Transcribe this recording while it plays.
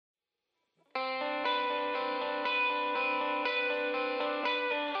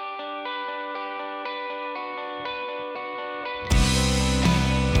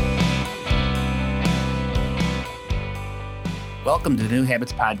Welcome to the New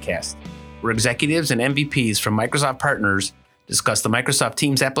Habits Podcast, where executives and MVPs from Microsoft partners discuss the Microsoft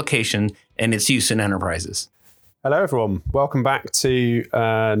Teams application and its use in enterprises. Hello, everyone. Welcome back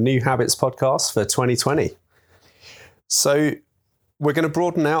to New Habits Podcast for 2020. So we're going to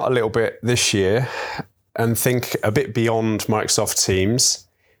broaden out a little bit this year and think a bit beyond Microsoft Teams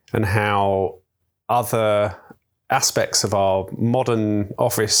and how other aspects of our modern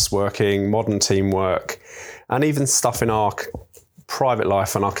office working, modern teamwork, and even stuff in our private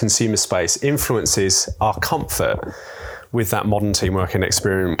life and our consumer space influences our comfort with that modern team working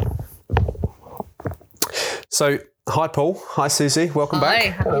experience. So, hi Paul, hi Susie, welcome back. Hi,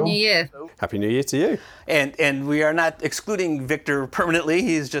 Happy New Year. Happy New Year to you. And we are not excluding Victor permanently.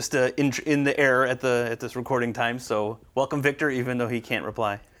 He's just in the air at this recording time. So welcome Victor, even though he can't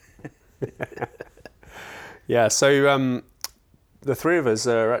reply. Yeah, so the three of us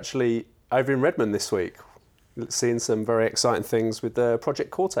are actually over in Redmond this week, seeing some very exciting things with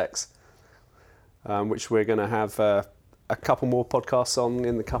Project Cortex, which we're going to have a couple more podcasts on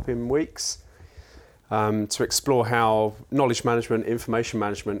in the coming weeks to explore how knowledge management, information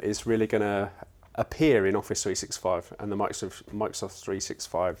management is really going to appear in Office 365 and the Microsoft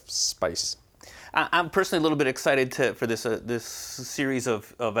 365 space. I'm personally a little bit excited for this series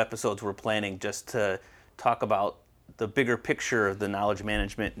of episodes we're planning, just to talk about the bigger picture of the knowledge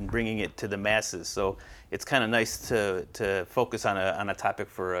management and bringing it to the masses. So it's kind of nice to focus on a topic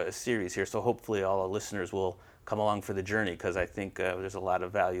for a series here. So hopefully all our listeners will come along for the journey, because I think there's a lot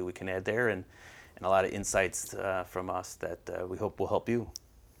of value we can add there and a lot of insights from us that we hope will help you.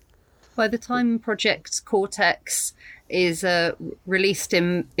 By the time Project Cortex is released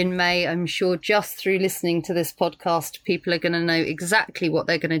in May, I'm sure just through listening to this podcast, people are going to know exactly what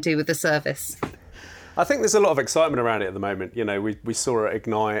they're going to do with the service. I think there's a lot of excitement around it at the moment. You know, we saw at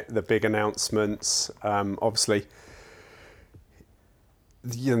Ignite the big announcements. Obviously,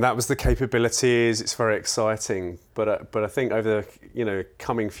 you know, that was the capabilities. It's very exciting. But I think over the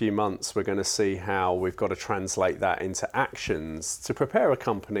coming few months, we're going to see how we've got to translate that into actions to prepare a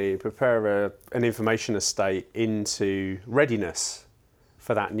company, prepare an information estate into readiness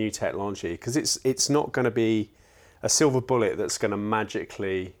for that new technology. Because it's not going to be a silver bullet that's going to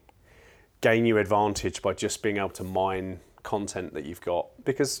magically gain you advantage by just being able to mine content that you've got,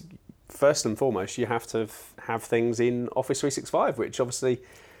 because first and foremost you have to have things in Office 365, which obviously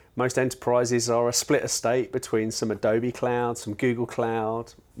most enterprises are a split estate between some Adobe Cloud, some Google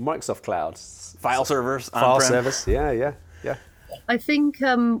Cloud, Microsoft Cloud, file servers, file on-prem. service. Yeah. I think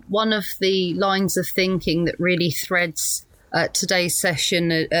one of the lines of thinking that really threads today's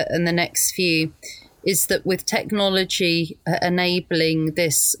session and the next few is that with technology enabling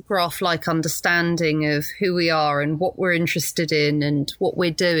this graph-like understanding of who we are and what we're interested in and what we're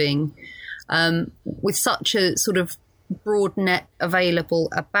doing, with such a sort of broad net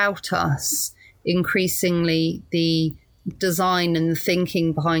available about us, increasingly the design and the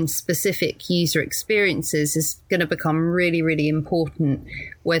thinking behind specific user experiences is going to become really, really important,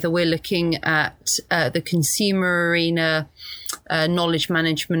 whether we're looking at the consumer arena, knowledge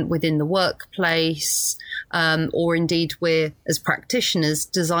management within the workplace, or indeed we're, as practitioners,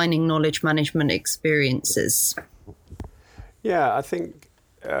 designing knowledge management experiences. Yeah, I think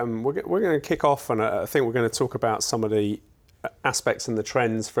we're going to kick off, and I think we're going to talk about some of the aspects and the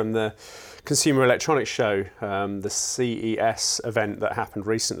trends from the Consumer Electronics Show, the CES event that happened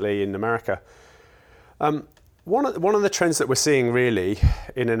recently in America. One of the trends that we're seeing really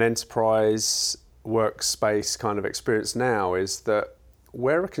in an enterprise workspace kind of experience now is that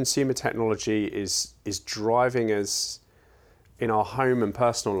where a consumer technology is driving us in our home and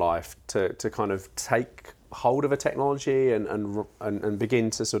personal life to kind of take hold of a technology and begin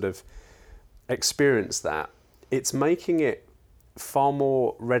to sort of experience that, it's making it far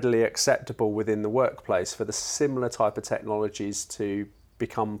more readily acceptable within the workplace for the similar type of technologies to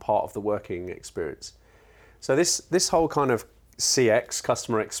become part of the working experience. So this whole kind of CX,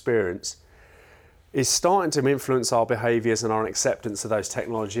 customer experience, is starting to influence our behaviours and our acceptance of those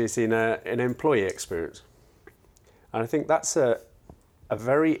technologies in an employee experience. And I think that's a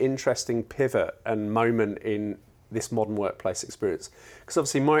very interesting pivot and moment in this modern workplace experience. Because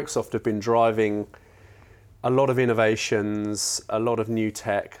obviously Microsoft have been driving a lot of innovations, a lot of new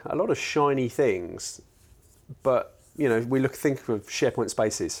tech, a lot of shiny things. But, think of SharePoint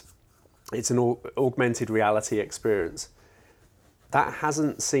Spaces. It's an augmented reality experience. That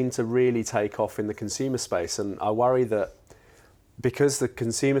hasn't seemed to really take off in the consumer space. And I worry that because the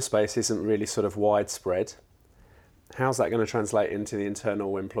consumer space isn't really sort of widespread, how's that going to translate into the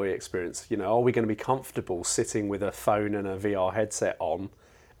internal employee experience? Are we going to be comfortable sitting with a phone and a VR headset on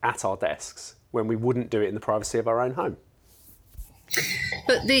at our desks when we wouldn't do it in the privacy of our own home?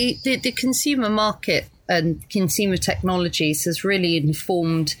 But the consumer market and consumer technologies has really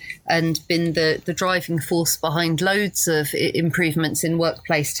informed and been the driving force behind loads of improvements in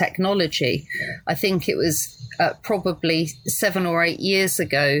workplace technology. I think it was probably 7 or 8 years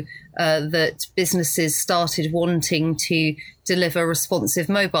ago that businesses started wanting to deliver responsive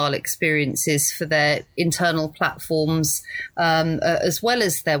mobile experiences for their internal platforms as well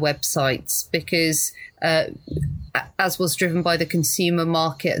as their websites, because as was driven by the consumer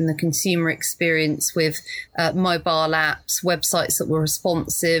market and the consumer experience with mobile apps, websites that were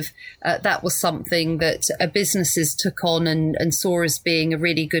responsive, that was something that businesses took on and saw as being a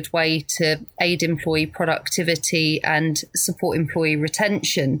really good way to aid employee productivity and support employee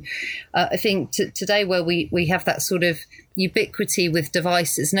retention. I think today where we have that sort of ubiquity with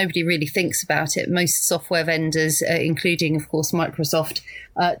devices, nobody really thinks about it. Most software vendors, including, of course, Microsoft,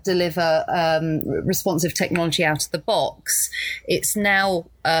 deliver responsive technology out of the box. It's now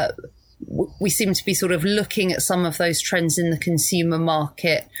we seem to be sort of looking at some of those trends in the consumer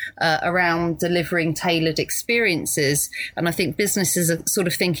market around delivering tailored experiences. And I think businesses are sort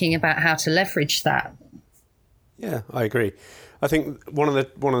of thinking about how to leverage that. Yeah, I agree. I think one of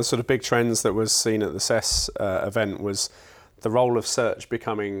the sort of big trends that was seen at the CES event was the role of search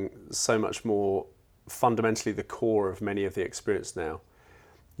becoming so much more fundamentally the core of many of the experience now.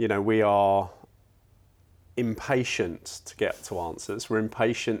 You know, we are impatient to get to answers. We're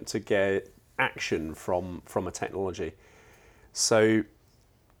impatient to get action from a technology. So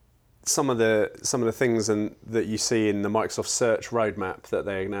some of the things that you see in the Microsoft Search roadmap that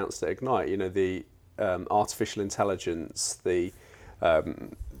they announced at Ignite, you know, the artificial intelligence, the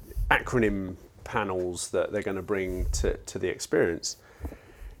acronym panels that they're going to bring to the experience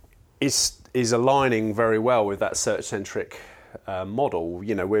is aligning very well with that search-centric model.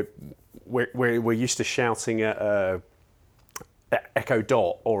 You know, we're used to shouting at Echo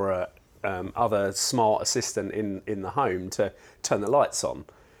Dot or a other smart assistant in the home to turn the lights on.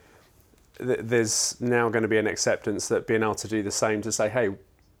 There's now going to be an acceptance that being able to do the same to say, hey,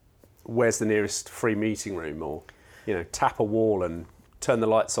 where's the nearest free meeting room, or, you know, tap a wall and turn the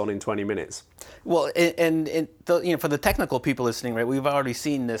lights on in 20 minutes. Well, and you know, for the technical people listening, right, we've already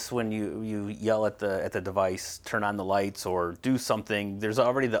seen this when you yell at the device, turn on the lights or do something. There's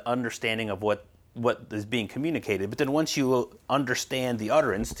already the understanding of what is being communicated. But then once you understand the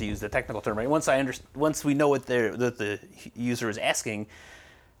utterance, to use the technical term, right, once we know what the user is asking,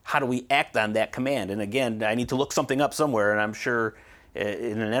 how do we act on that command? And again, I need to look something up somewhere, and I'm sure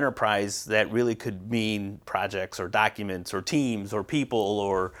in an enterprise that really could mean projects or documents or teams or people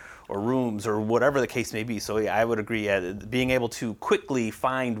or rooms or whatever the case may be. So yeah, I would agree, being able to quickly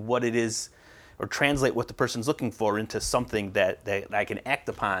find what it is or translate what the person's looking for into something that I can act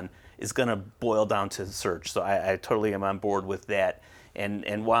upon is going to boil down to search. So I totally am on board with that.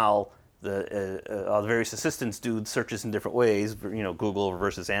 And while all the various assistants do searches in different ways, you know, Google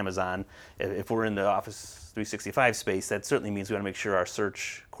versus Amazon, if we're in the Office 365 space, that certainly means we want to make sure our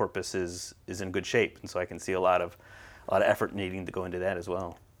search corpus is in good shape. And so I can see a lot of effort needing to go into that as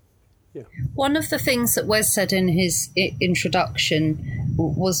well. Yeah. One of the things that Wes said in his introduction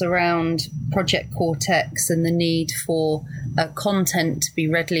was around Project Cortex and the need for content to be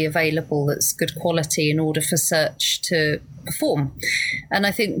readily available that's good quality in order for search to perform. And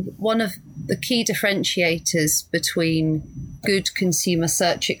I think one of the key differentiators between good consumer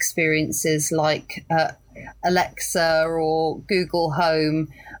search experiences like Alexa or Google Home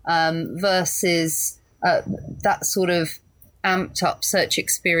versus that sort of amped up search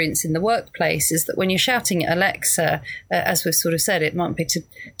experience in the workplace is that when you're shouting at Alexa, as we've sort of said, it might be to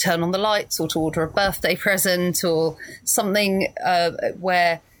turn on the lights or to order a birthday present or something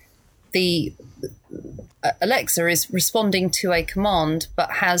where the Alexa is responding to a command but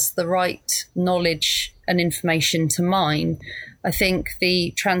has the right knowledge and information to mine. I think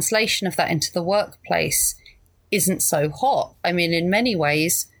the translation of that into the workplace isn't so hot. I mean, in many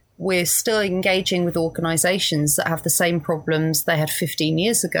ways, we're still engaging with organisations that have the same problems they had 15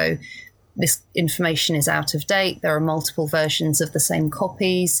 years ago. This information is out of date. There are multiple versions of the same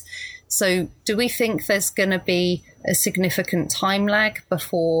copies. So do we think there's going to be a significant time lag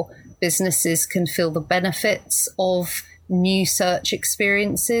before businesses can feel the benefits of new search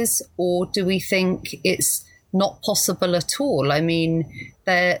experiences? Or do we think it's not possible at all? I mean,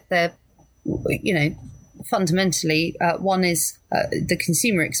 they're you know, fundamentally, one is the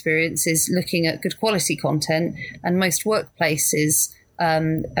consumer experience is looking at good quality content, and most workplaces,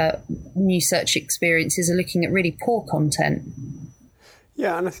 new search experiences are looking at really poor content.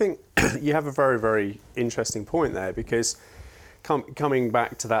 Yeah, and I think you have a very, very interesting point there, because coming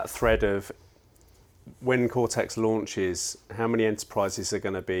back to that thread of when Cortex launches, how many enterprises are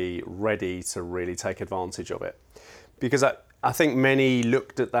going to be ready to really take advantage of it? Because I think many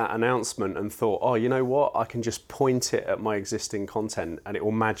looked at that announcement and thought, oh, you know what, I can just point it at my existing content and it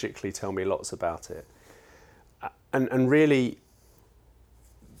will magically tell me lots about it. And really,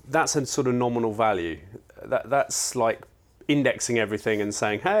 that's a sort of nominal value. That's like indexing everything and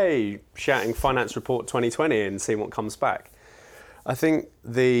saying, hey, shouting Finance Report 2020 and seeing what comes back. I think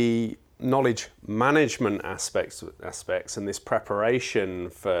the knowledge management aspects and this preparation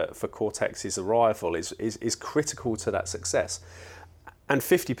for Cortex's arrival is critical to that success. And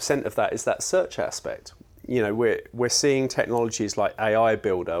 50% of that is that search aspect. You know, we're seeing technologies like AI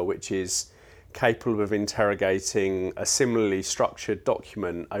Builder, which is capable of interrogating a similarly structured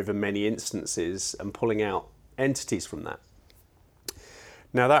document over many instances and pulling out entities from that.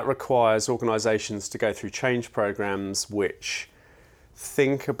 Now that requires organizations to go through change programs which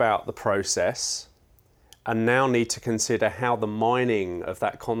think about the process and now need to consider how the mining of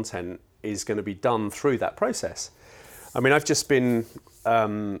that content is going to be done through that process. I mean, I've just been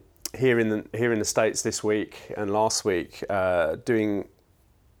here in the States this week and last week doing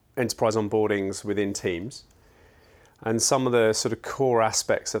enterprise onboardings within teams. And some of the sort of core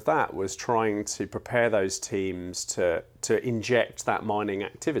aspects of that was trying to prepare those teams to inject that mining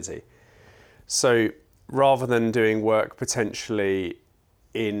activity. So rather than doing work potentially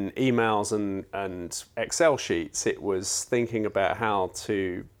in emails and Excel sheets, it was thinking about how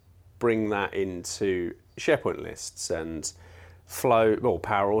to bring that into SharePoint lists and Flow or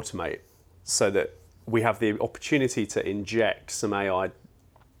Power Automate so that we have the opportunity to inject some AI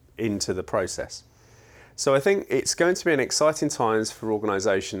into the process. So I think it's going to be an exciting times for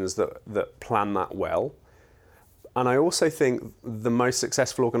organizations that plan that well. And I also think the most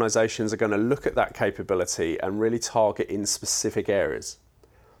successful organizations are going to look at that capability and really target in specific areas.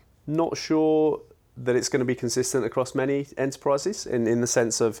 Not sure that it's going to be consistent across many enterprises in the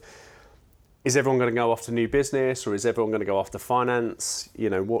sense of, is everyone going to go after new business or is everyone going to go after finance? You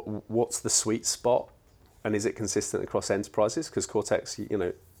know, what's the sweet spot? And is it consistent across enterprises? Because Cortex, you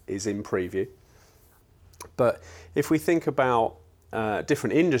know, is in preview. But if we think about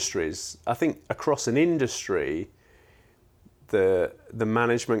different industries, I think across an industry, the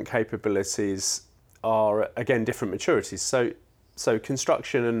management capabilities are, again, different maturities. So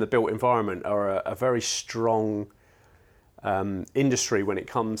construction and the built environment are a very strong industry when it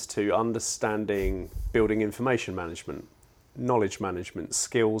comes to understanding building information management, knowledge management,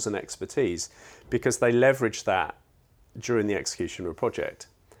 skills and expertise, because they leverage that during the execution of a project.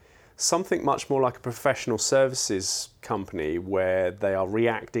 Something much more like a professional services company where they are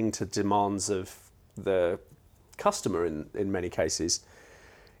reacting to demands of the customer in many cases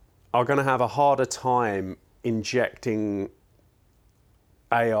are going to have a harder time injecting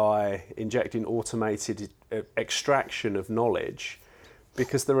AI, injecting automated extraction of knowledge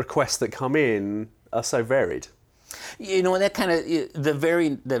because the requests that come in are so varied. You know, that kind of the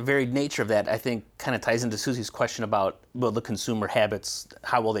varied nature of that, I think, kind of ties into Susie's question about, well, the consumer habits,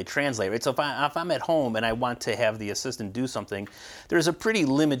 how will they translate, right? So if I'm at home and I want to have the assistant do something, there's a pretty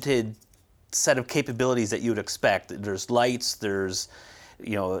limited set of capabilities that you would expect. There's lights, there's,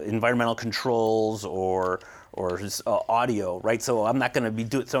 you know, environmental controls or audio, right? So I'm not going to be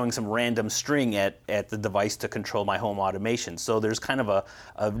throwing some random string at the device to control my home automation. So there's kind of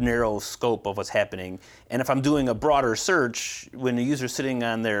a narrow scope of what's happening. And if I'm doing a broader search, when the user's sitting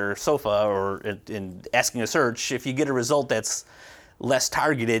on their sofa or in asking a search, if you get a result that's less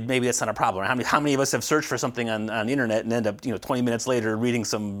targeted, maybe that's not a problem. How many of us have searched for something on the internet and end up, 20 minutes later reading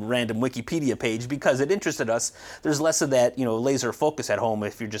some random Wikipedia page because it interested us? There's less of that, laser focus at home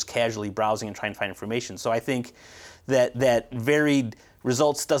if you're just casually browsing and trying to find information. So I think that varied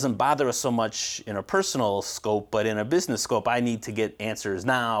results doesn't bother us so much in a personal scope, but in a business scope, I need to get answers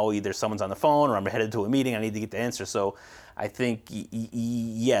now. Either someone's on the phone or I'm headed to a meeting, I need to get the answer. So I think,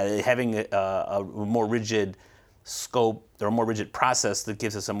 having a more rigid scope or a more rigid process that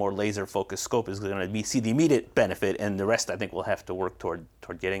gives us a more laser focused scope is going to see the immediate benefit, and the rest I think we'll have to work toward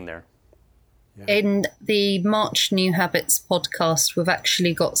getting there. Yeah. In the March New Habits podcast, we've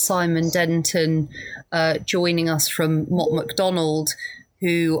actually got Simon Denton joining us from Mott MacDonald,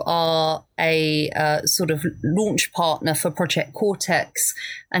 who are a sort of launch partner for Project Cortex.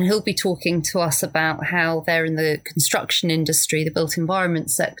 And he'll be talking to us about how they're in the construction industry, the built environment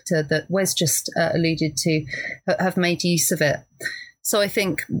sector that Wes just alluded to, have made use of it. So I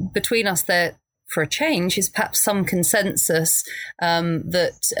think between us there, for a change, is perhaps some consensus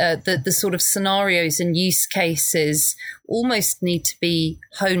that the sort of scenarios and use cases almost need to be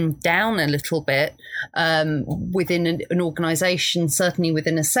honed down a little bit within an organisation, certainly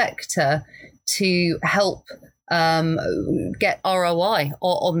within a sector, to help get ROI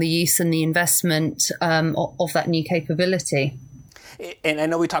on the use and the investment of that new capability. And I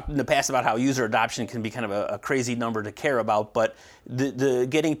know we talked in the past about how user adoption can be kind of a crazy number to care about, but the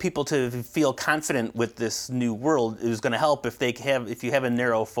getting people to feel confident with this new world is going to help if you have a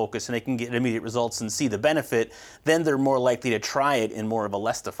narrow focus and they can get immediate results and see the benefit, then they're more likely to try it in more of a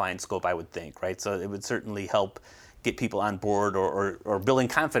less defined scope, I would think, right? So it would certainly help get people on board or building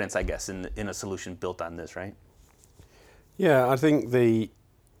confidence, I guess, in a solution built on this, right? Yeah, I think the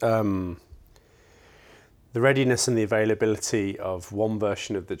readiness and the availability of one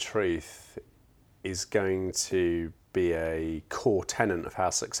version of the truth is going to be a core tenet of how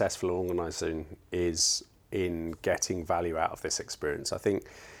successful an organisation is in getting value out of this experience. I think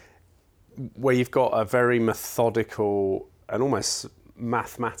where you've got a very methodical and almost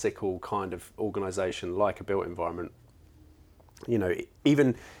mathematical kind of organisation like a built environment, you know,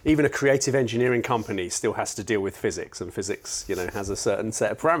 even a creative engineering company still has to deal with physics, and physics, you know, has a certain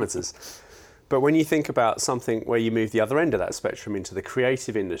set of parameters. But when you think about something where you move the other end of that spectrum into the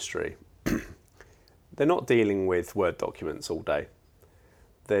creative industry, they're not dealing with Word documents all day.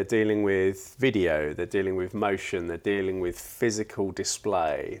 They're dealing with video, they're dealing with motion, they're dealing with physical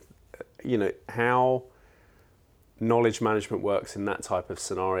display. You know, how knowledge management works in that type of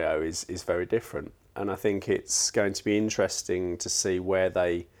scenario is very different. And I think it's going to be interesting to see where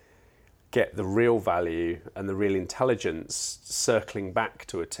they get the real value and the real intelligence circling back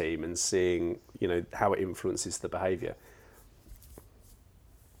to a team and seeing, you know, how it influences the behaviour.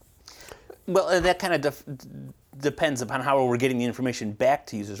 Well, that kind of depends upon how we're getting the information back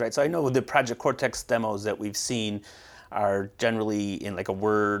to users, right? So I know the Project Cortex demos that we've seen are generally in like a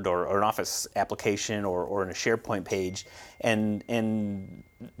Word or an Office application or in a SharePoint page, and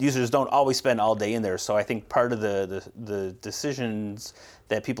users don't always spend all day in there. So I think part of the decisions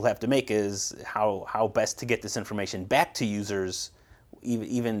that people have to make is how best to get this information back to users,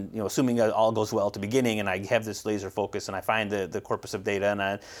 even you know, assuming that all goes well at the beginning and I have this laser focus and I find the corpus of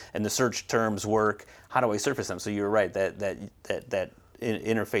data and the search terms work. How do I surface them? So you're right that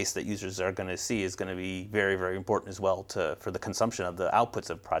interface that users are going to see is going to be very, very important as well for the consumption of the outputs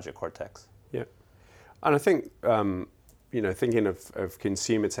of Project Cortex. Yeah, and I think you know, thinking of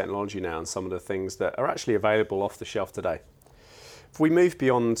consumer technology now and some of the things that are actually available off the shelf today. If we move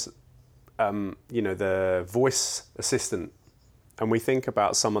beyond you know, the voice assistant and we think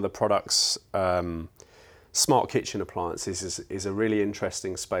about some of the products, smart kitchen appliances is a really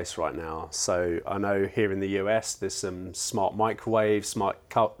interesting space right now. So I know here in the US there's some smart microwaves, smart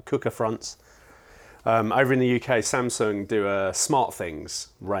cooker fronts. Over in the UK, Samsung do a SmartThings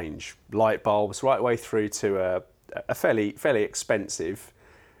range, light bulbs right way through to a fairly expensive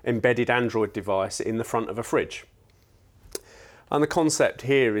embedded Android device in the front of a fridge. And the concept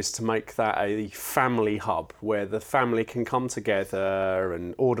here is to make that a family hub where the family can come together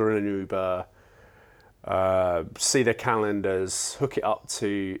and order an Uber, see their calendars, hook it up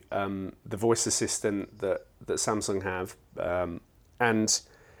to the voice assistant that Samsung have, and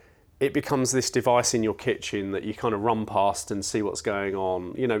it becomes this device in your kitchen that you kind of run past and see what's going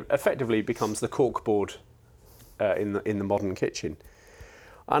on. You know, effectively becomes the corkboard in the modern kitchen,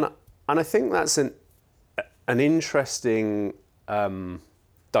 and I think that's an interesting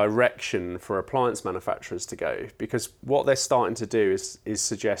direction for appliance manufacturers to go, because what they're starting to do is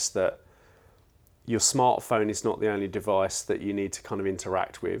suggest that your smartphone is not the only device that you need to kind of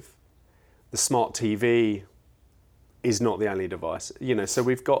interact with. The smart TV is not the only device. You know, so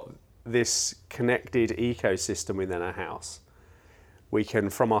we've got this connected ecosystem within our house. We can,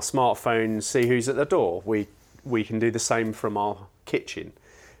 from our smartphone, see who's at the door. We can do the same from our kitchen.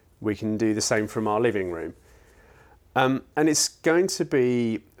 We can do the same from our living room. And it's going to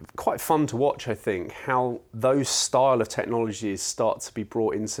be quite fun to watch, I think, how those style of technologies start to be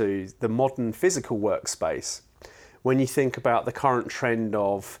brought into the modern physical workspace. When you think about the current trend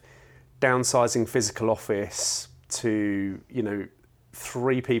of downsizing physical office to, you know,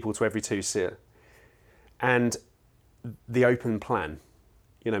 3 people to every 2 sit, and the open plan.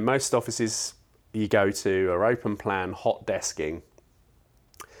 You know, most offices you go to are open plan, hot desking,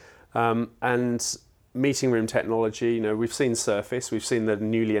 and meeting room technology. You know, we've seen Surface, we've seen the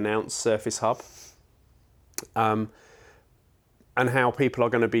newly announced Surface Hub, and how people are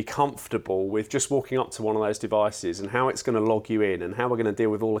going to be comfortable with just walking up to one of those devices and how it's going to log you in and how we're going to deal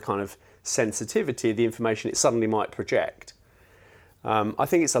with all the kind of sensitivity of the information it suddenly might project. I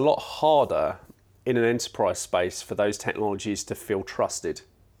think it's a lot harder in an enterprise space for those technologies to feel trusted.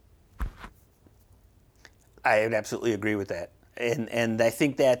 I would absolutely agree with that. And I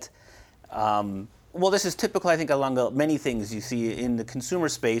think that Well, this is typical, I think, along many things you see in the consumer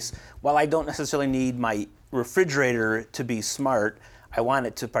space. While I don't necessarily need my refrigerator to be smart, I want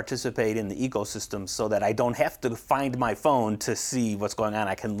it to participate in the ecosystem so that I don't have to find my phone to see what's going on.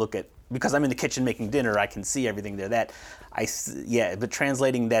 I can look at, because I'm in the kitchen making dinner, I can see everything there. But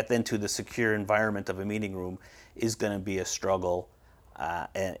translating that then to the secure environment of a meeting room is going to be a struggle.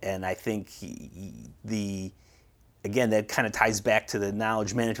 And I think again, that kind of ties back to the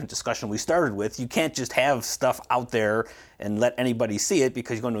knowledge management discussion we started with. You can't just have stuff out there and let anybody see it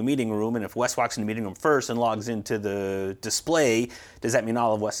because you go into a meeting room, and if Wes walks in the meeting room first and logs into the display, does that mean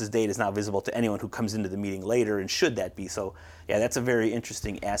all of Wes's data is now visible to anyone who comes into the meeting later, and should that be? So yeah, that's a very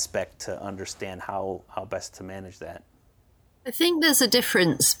interesting aspect to understand how best to manage that. I think there's a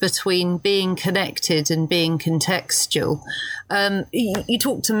difference between being connected and being contextual. You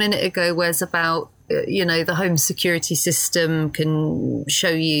talked a minute ago, Wes, about the home security system can show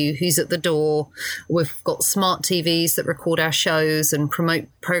you who's at the door. We've got smart TVs that record our shows and promote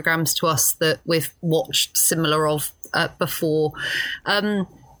programs to us that we've watched similar of before.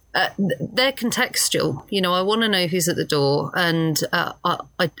 They're contextual. I want to know who's at the door, and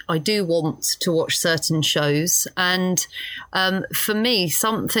I do want to watch certain shows. And for me,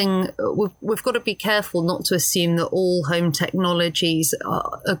 we've got to be careful not to assume that all home technologies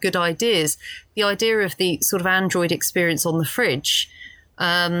are good ideas. The idea of the sort of Android experience on the fridge,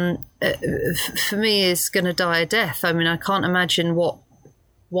 for me, is going to die a death. I mean, I can't imagine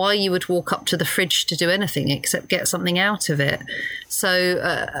why you would walk up to the fridge to do anything except get something out of it. So,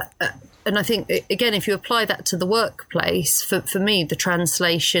 and I think, again, if you apply that to the workplace, for me, the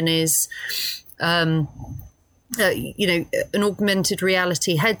translation is, an augmented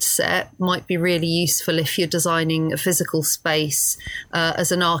reality headset might be really useful if you're designing a physical space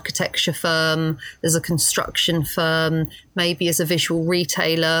as an architecture firm, as a construction firm, maybe as a visual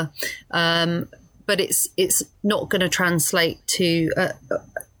retailer. But it's not going to translate to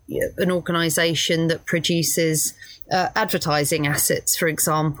an organisation that produces advertising assets, for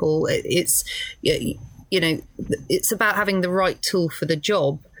example. It's about having the right tool for the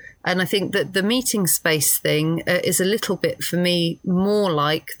job. And I think that the meeting space thing is a little bit, for me, more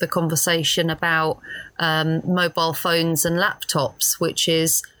like the conversation about mobile phones and laptops, which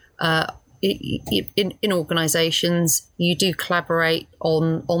is in organisations, you do collaborate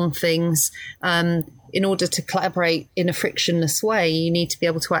on things. In order to collaborate in a frictionless way, you need to be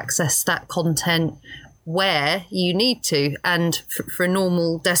able to access that content where you need to. And for a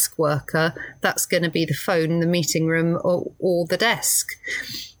normal desk worker, that's going to be the phone, the meeting room, or the desk.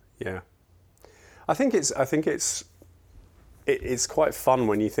 Yeah, I think it's quite fun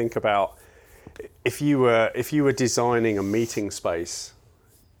when you think about if you were designing a meeting space.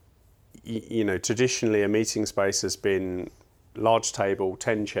 Traditionally a meeting space has been large table,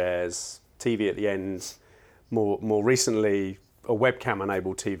 10 chairs, TV at the end, more recently a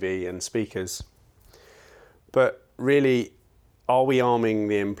webcam-enabled TV and speakers. But really, are we arming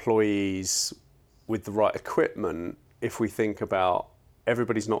the employees with the right equipment if we think about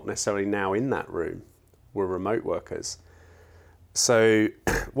everybody's not necessarily now in that room? We're remote workers. So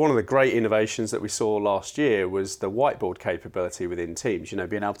one of the great innovations that we saw last year was the whiteboard capability within Teams,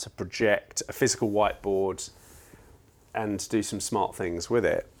 being able to project a physical whiteboard and do some smart things with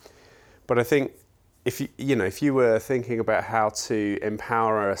it. But I think if you were thinking about how to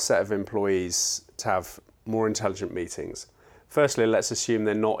empower a set of employees to have more intelligent meetings, firstly, let's assume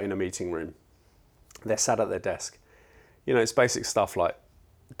they're not in a meeting room. They're sat at their desk. It's basic stuff like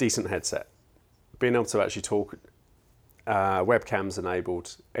decent headset, being able to actually talk, webcams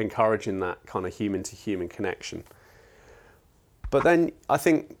enabled, encouraging that kind of human-to-human connection. But then I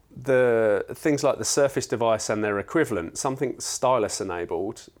think the things like the Surface device and their equivalent, something stylus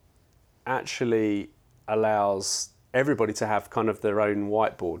enabled, actually allows everybody to have kind of their own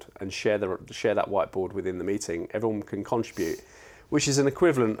whiteboard and share that whiteboard within the meeting. Everyone can contribute, which is an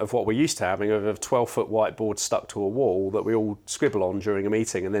equivalent of what we're used to having, of a 12-foot whiteboard stuck to a wall that we all scribble on during a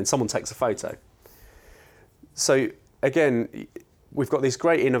meeting, and then someone takes a photo. So again, we've got these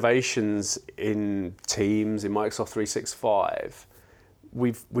great innovations in Teams, in Microsoft 365.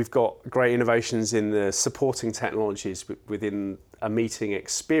 We've got great innovations in the supporting technologies within a meeting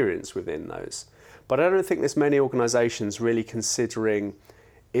experience within those. But I don't think there's many organisations really considering,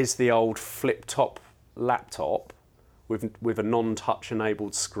 is the old flip-top laptop with a non-touch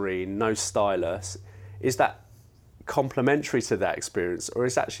enabled screen, no stylus, is that complementary to that experience, or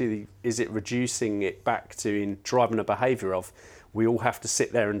is it reducing it back to driving a behaviour of we all have to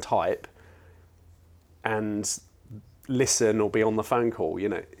sit there and type and listen or be on the phone call?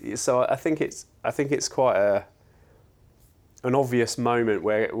 So I think it's quite an obvious moment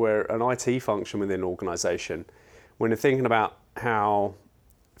where an IT function within an organisation, when they're thinking about how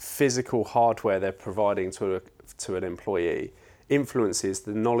physical hardware they're providing to an employee influences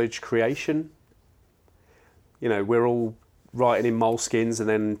the knowledge creation. You know, we're all writing in Moleskines and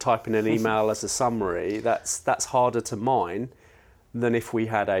then typing an email as a summary. That's harder to mine than if we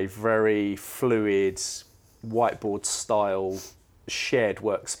had a very fluid whiteboard style shared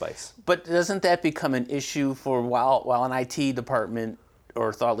workspace. But doesn't that become an issue for while an IT department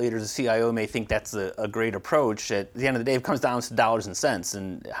or thought leaders, the CIO may think that's a great approach, at the end of the day it comes down to dollars and cents,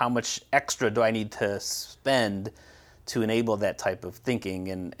 and how much extra do I need to spend to enable that type of thinking,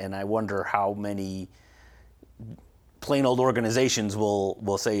 and I wonder how many plain old organizations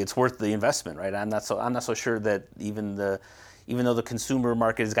will say it's worth the investment, right? I'm not so sure that even though the consumer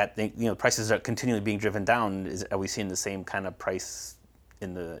market has got, prices are continually being driven down, are we seeing the same kind of price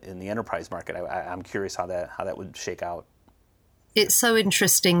in the enterprise market? I'm curious how that would shake out. It's so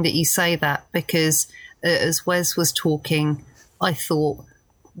interesting that you say that, because as Wes was talking, I thought,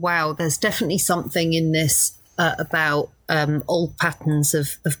 wow, there's definitely something in this about old patterns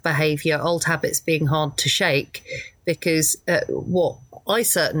of behaviour, old habits being hard to shake, because what I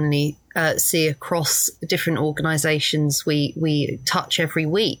certainly see across different organisations we touch every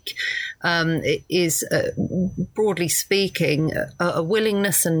week it is, broadly speaking, a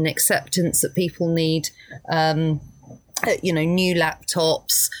willingness and an acceptance that people need new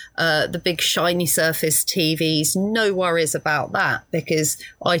laptops, the big shiny Surface TVs, no worries about that, because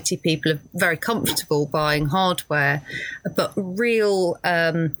IT people are very comfortable buying hardware, but real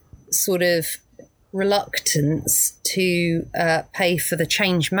sort of reluctance to pay for the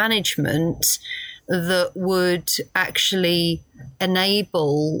change management that would actually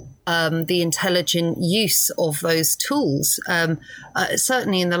enable the intelligent use of those tools.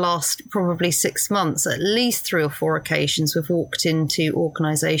 Certainly in the last probably 6 months, at least 3 or 4 occasions, we've walked into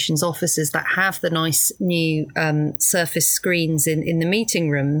organisations' offices that have the nice new Surface screens in the meeting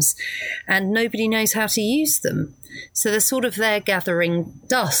rooms, and nobody knows how to use them. So they're sort of there gathering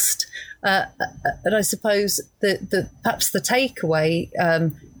dust. And I suppose that perhaps the takeaway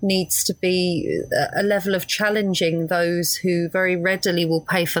needs to be a level of challenging those who very readily will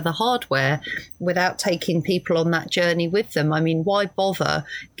pay for the hardware without taking people on that journey with them. I mean, why bother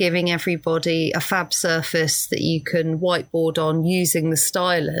giving everybody a fab Surface that you can whiteboard on using the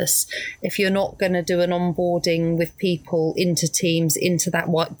stylus if you're not going to do an onboarding with people into Teams, into that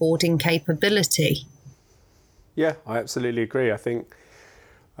whiteboarding capability? Yeah, I absolutely agree. I think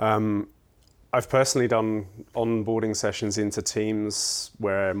I've personally done onboarding sessions into Teams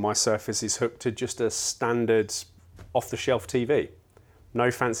where my Surface is hooked to just a standard off-the-shelf TV. No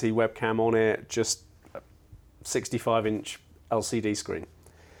fancy webcam on it, just a 65-inch LCD screen.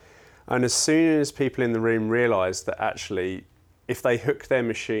 And as soon as people in the room realised that actually, if they hook their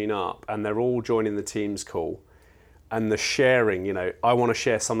machine up and they're all joining the Teams call, and the sharing, I want to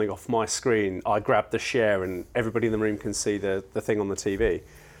share something off my screen, I grab the share and everybody in the room can see the thing on the TV.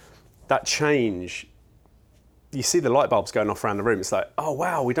 That change, you see the light bulbs going off around the room. It's like, oh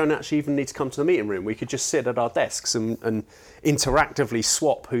wow, we don't actually even need to come to the meeting room. We could just sit at our desks and interactively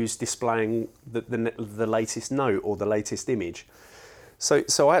swap who's displaying the latest note or the latest image.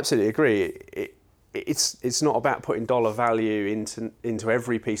 So I absolutely agree. It's not about putting dollar value into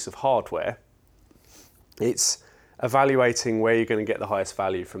every piece of hardware. It's evaluating where you're going to get the highest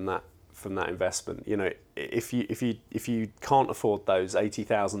value from that investment. If you can't afford those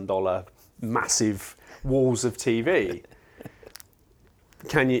 $80,000 massive walls of TV,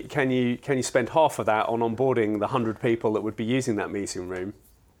 can you spend half of that on onboarding the 100 people that would be using that meeting room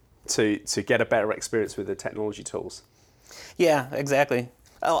to get a better experience with the technology tools? Yeah, exactly.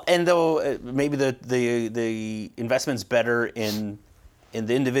 Oh, and though maybe the investment's better in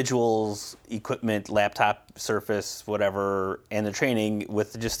the individual's equipment, laptop, Surface, whatever, and the training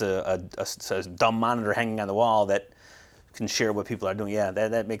with just a dumb monitor hanging on the wall that can share what people are doing. Yeah,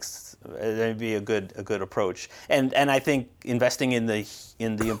 that'd be a good approach. And I think investing in the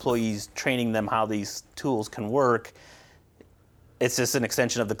employees, training them how these tools can work, it's just an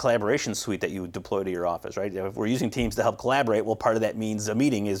extension of the collaboration suite that you deploy to your office, right? If we're using Teams to help collaborate, well, part of that means a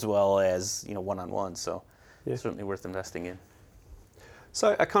meeting as well as one-on-one. So it's certainly worth investing in.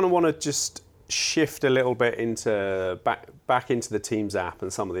 So I kind of want to just shift a little bit into back into the Teams app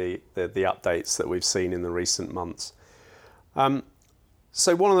and some of the updates that we've seen in the recent months.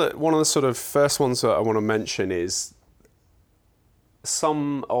 So one of the sort of first ones that I want to mention is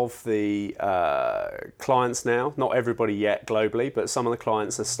some of the clients now, not everybody yet globally, but some of the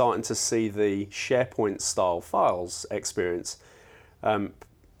clients are starting to see the SharePoint style files experience on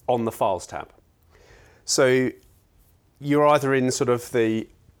the Files tab. So you're either in sort of the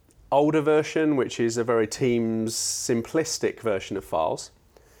older version, which is a very Teams simplistic version of files,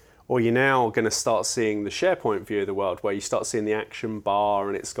 or you're now going to start seeing the SharePoint view of the world, where you start seeing the action bar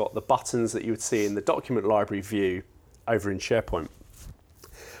and it's got the buttons that you would see in the document library view over in SharePoint.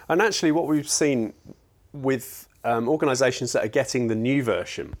 And actually what we've seen with organizations that are getting the new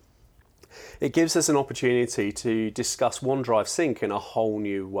version, it gives us an opportunity to discuss OneDrive Sync in a whole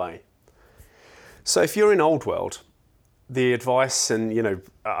new way. So if you're in old world, the advice, and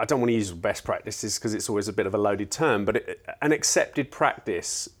I don't want to use best practices because it's always a bit of a loaded term, but an accepted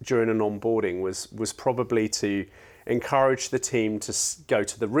practice during an onboarding was probably to encourage the team to go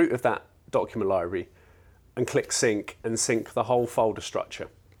to the root of that document library and click sync and sync the whole folder structure.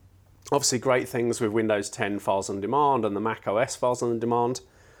 Obviously great things with Windows 10 files on demand and the Mac OS files on demand,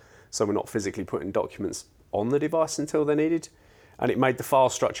 so we're not physically putting documents on the device until they're needed, and it made the file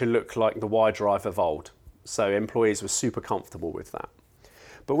structure look like the Y drive of old. So employees were super comfortable with that.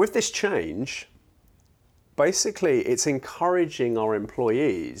 But with this change, basically it's encouraging our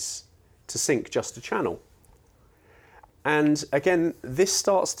employees to sync just a channel. And again, this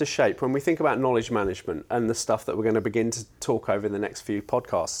starts to shape, when we think about knowledge management and the stuff that we're going to begin to talk over in the next few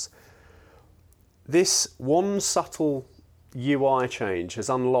podcasts, this one subtle UI change has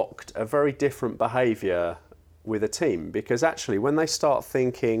unlocked a very different behavior with a team, because actually when they start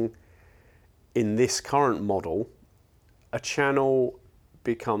thinking in this current model, a channel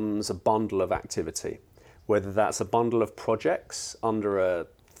becomes a bundle of activity, whether that's a bundle of projects under a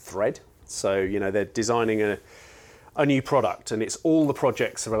thread. So, they're designing a new product and it's all the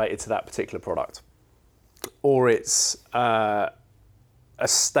projects related to that particular product. Or it's a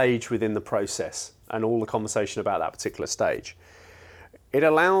stage within the process and all the conversation about that particular stage. It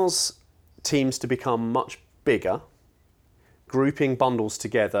allows teams to become much bigger, grouping bundles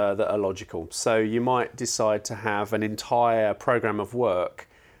together that are logical. So you might decide to have an entire program of work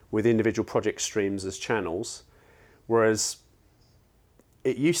with individual project streams as channels, whereas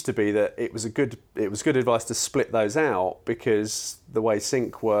it used to be that it was good advice to split those out, because the way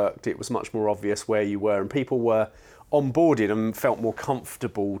sync worked, it was much more obvious where you were, and people were onboarded and felt more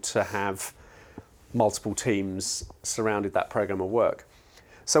comfortable to have multiple teams surrounded that program of work.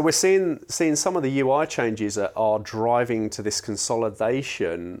 So we're seeing some of the UI changes are driving to this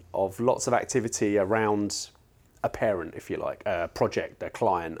consolidation of lots of activity around a parent, if you like, a project, a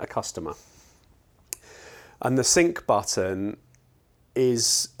client, a customer. And the sync button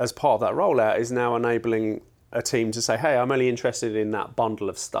is, as part of that rollout, is now enabling a team to say, hey, I'm only interested in that bundle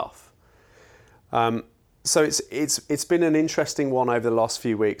of stuff. So it's been an interesting one over the last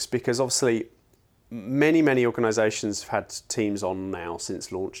few weeks, because obviously many organizations have had teams on now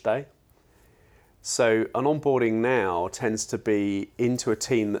since launch day. So an onboarding now tends to be into a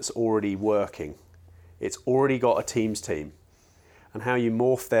team that's already working. It's already got a Teams team. And how you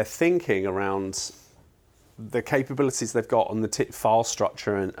morph their thinking around the capabilities they've got on the file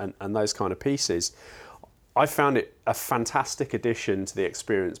structure and those kind of pieces, I found it a fantastic addition to the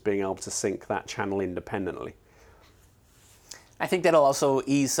experience, being able to sync that channel independently. I think that'll also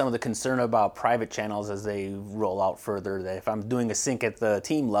ease some of the concern about private channels as they roll out further, that if I'm doing a sync at the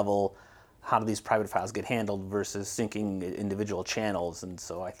team level, how do these private files get handled versus syncing individual channels? And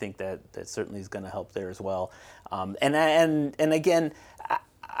so I think that certainly is going to help there as well. And again,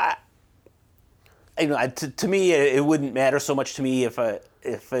 to me, it wouldn't matter so much to me if I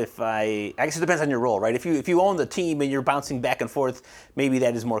guess it depends on your role, right? If you own the team and you're bouncing back and forth, maybe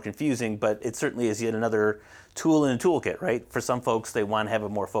that is more confusing, but it certainly is yet another tool in a toolkit, right? For some folks, they want to have a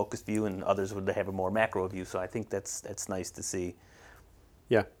more focused view, and others would have a more macro view. So I think that's nice to see.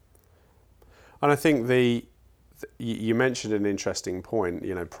 Yeah, and I think you mentioned an interesting point.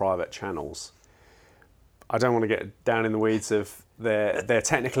 Private channels. I don't want to get down in the weeds of their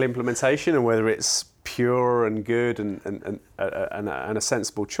technical implementation and whether it's pure and good and a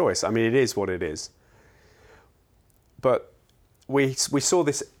sensible choice. I mean, it is what it is. But we saw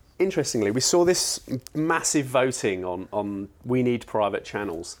this. Interestingly, we saw this massive voting on we need private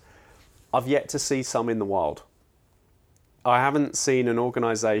channels. I've yet to see some in the wild. I haven't seen an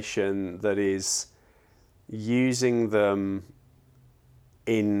organization that is using them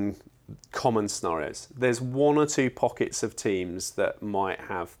in common scenarios. There's one or two pockets of teams that might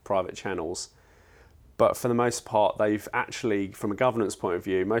have private channels, but for the most part, they've actually, from a governance point of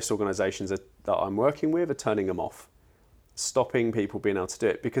view, most organizations that I'm working with are turning them off, stopping people being able to do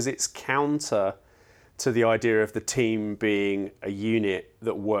it, because it's counter to the idea of the team being a unit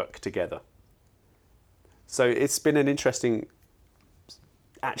that work together. So it's been an interesting,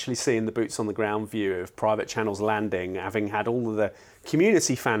 actually seeing the boots on the ground view of private channels landing, having had all of the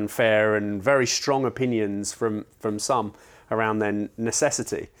community fanfare and very strong opinions from some around their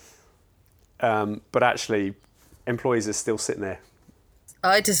necessity. But actually, employees are still sitting there.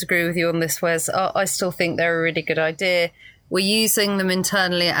 I disagree with you on this, Wes. I still think they're a really good idea. We're using them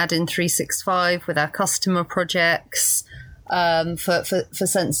internally at Add-in 365 with our customer projects for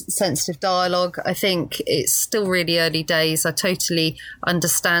sensitive dialogue. I think it's still really early days. I totally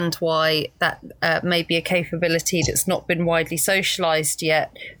understand why that may be a capability that's not been widely socialised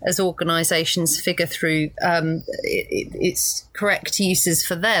yet as organisations figure through its correct uses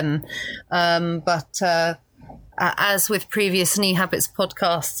for them. But as with previous New Habits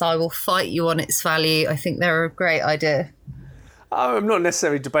podcasts, I will fight you on its value. I think they're a great idea. I'm not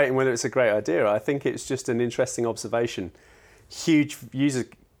necessarily debating whether it's a great idea. I think it's just an interesting observation. Huge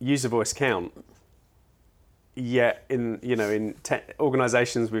user voice count, yet in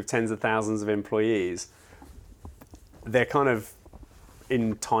organisations with tens of thousands of employees, they're kind of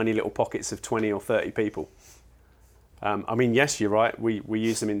in tiny little pockets of 20 or 30 people. I mean, yes, you're right. We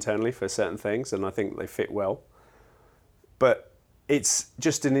use them internally for certain things, and I think they fit well. But it's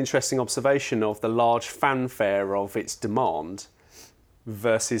just an interesting observation of the large fanfare of its demand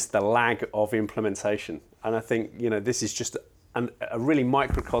versus the lag of implementation. And I think this is just a really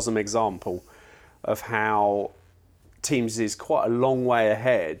microcosm example of how Teams is quite a long way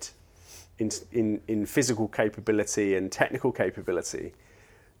ahead in physical capability and technical capability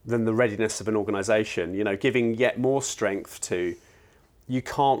than the readiness of an organisation. Giving yet more strength to, you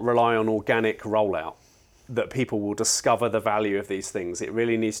can't rely on organic rollout, that people will discover the value of these things. It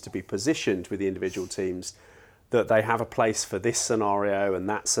really needs to be positioned with the individual teams that they have a place for this scenario and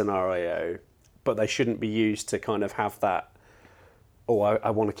that scenario, but they shouldn't be used to kind of have that, I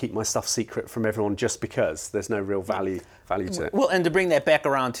want to keep my stuff secret from everyone just because there's no real value to it. Well, and to bring that back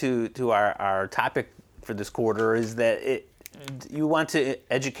around to our topic for this quarter is that you want to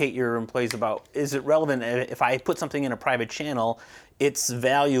educate your employees about, is it relevant if I put something in a private channel, its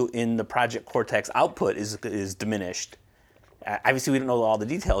value in the Project Cortex output is diminished. Obviously, we don't know all the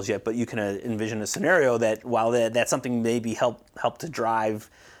details yet, but you can envision a scenario that while that's something maybe help to drive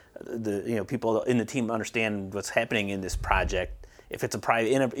the people in the team understand what's happening in this project. If it's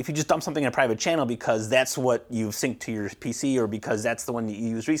if you just dump something in a private channel because that's what you've synced to your PC or because that's the one that you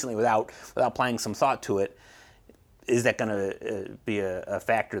used recently without applying some thought to it, is that going to be a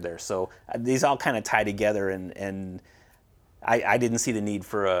factor there? So these all kind of tie together, and I didn't see the need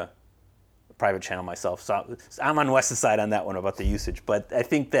for a private channel myself. So I'm on Wes's side on that one about the usage, but I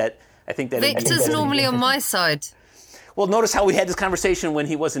think that Victor's normally on my side. Well, notice how we had this conversation when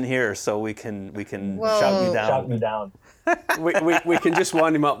he wasn't here, so we can shout you down. Shout me down. we can just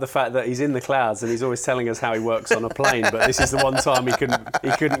wind him up the fact that he's in the clouds and he's always telling us how he works on a plane, but this is the one time he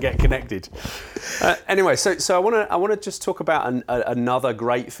couldn't get connected. Anyway, so I want to just talk about another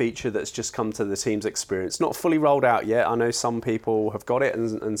great feature that's just come to the Teams experience. Not fully rolled out yet. I know some people have got it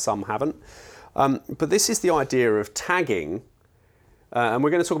and some haven't. But this is the idea of tagging. And we're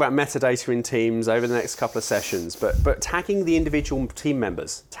going to talk about metadata in Teams over the next couple of sessions, but tagging the individual team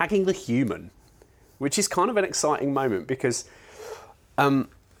members, tagging the human, which is kind of an exciting moment because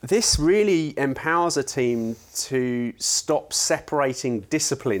this really empowers a team to stop separating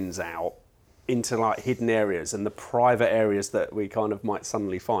disciplines out into like hidden areas and the private areas that we kind of might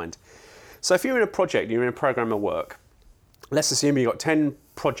suddenly find. So if you're in a project, you're in a program of work, let's assume you've got 10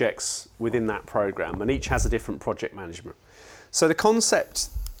 projects within that program and each has a different project management. So the concept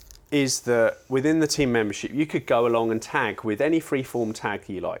is that within the team membership, you could go along and tag with any free-form tag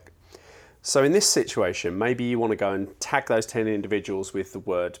you like. So in this situation, maybe you want to go and tag those 10 individuals with the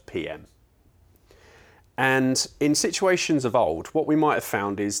word PM. And in situations of old, what we might have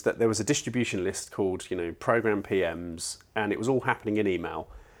found is that there was a distribution list called, program PMs, and it was all happening in email.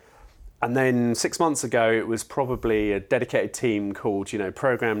 And then 6 months ago, it was probably a dedicated team called,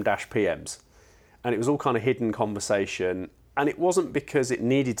 program-PMs. And it was all kind of hidden conversation. And it wasn't because it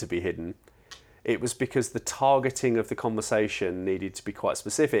needed to be hidden. It was because the targeting of the conversation needed to be quite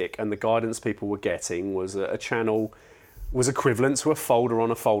specific, and the guidance people were getting was a channel was equivalent to a folder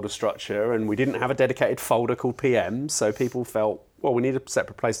on a folder structure, and we didn't have a dedicated folder called PM, so people felt, well, we need a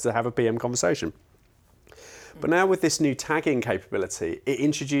separate place to have a PM conversation. But now with this new tagging capability, it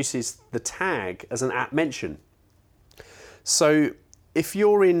introduces the tag as an app mention. So if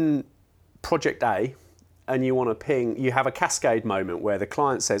you're in Project A, and you want to ping, you have a cascade moment where the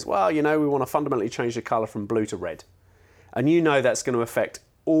client says, well, we want to fundamentally change the color from blue to red. And that's going to affect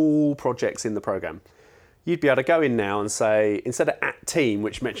all projects in the program. You'd be able to go in now and say, instead of at team,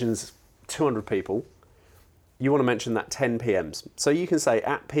 which mentions 200 people, you want to mention that 10 PMs. So you can say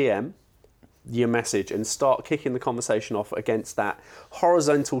at PM, your message and start kicking the conversation off against that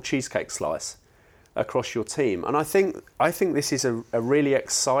horizontal cheesecake slice across your team. And I think this is a really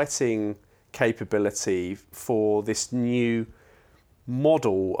exciting capability for this new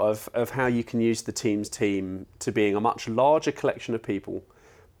model of how you can use the Teams team to being a much larger collection of people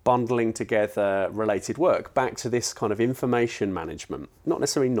bundling together related work, back to this kind of information management, not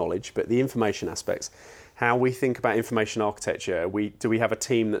necessarily knowledge, but the information aspects. How we think about information architecture. Do we have a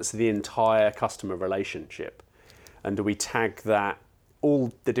team that's the entire customer relationship? And do we tag that,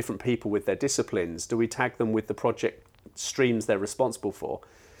 all the different people with their disciplines, do we tag them with the project streams they're responsible for,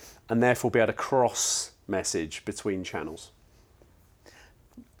 and therefore be able to cross message between channels?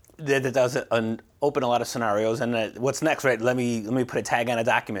 That does open a lot of scenarios. And what's next, right? Let me put a tag on a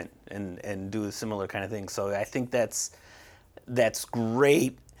document and do a similar kind of thing. So I think that's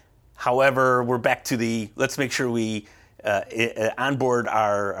great. However, we're back to let's make sure we onboard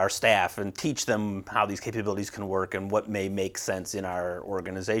our staff and teach them how these capabilities can work and what may make sense in our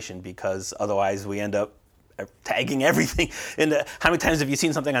organization, because otherwise we end up tagging everything. And how many times have you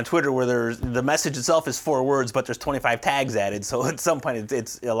seen something on Twitter where the message itself is 4 words, but there's 25 tags added? So at some point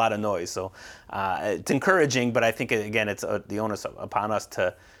it's a lot of noise. So it's encouraging, but I think again it's the onus upon us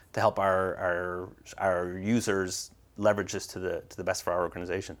to help our users leverage this to the best for our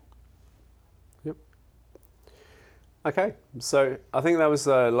organization. Yep. Okay, so I think that was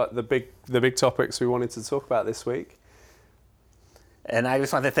like the big topics we wanted to talk about this week. And I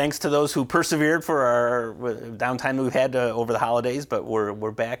just want to thanks to those who persevered for our downtime that we've had over the holidays, but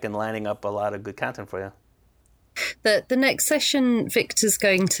we're back and lining up a lot of good content for you. The next session Victor's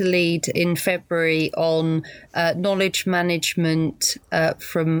going to lead in February on knowledge management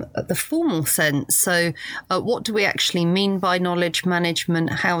from the formal sense. So what do we actually mean by knowledge management?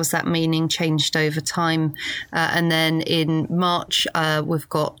 How has that meaning changed over time? And then in March, we've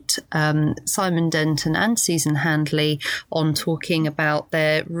got Simon Denton and Susan Handley on talking about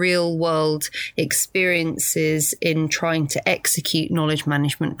their real world experiences in trying to execute knowledge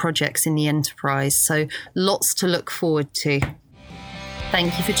management projects in the enterprise. So lots to look forward to.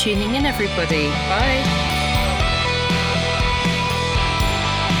 Thank you for tuning in, everybody. Bye.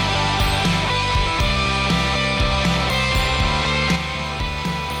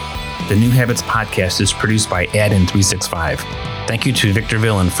 The New Habits podcast is produced by Add-In 365. Thank you to Victor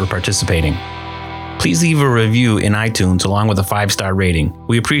Villain for participating. Please leave a review in iTunes along with a 5-star rating.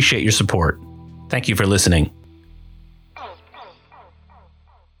 We appreciate your support. Thank you for listening.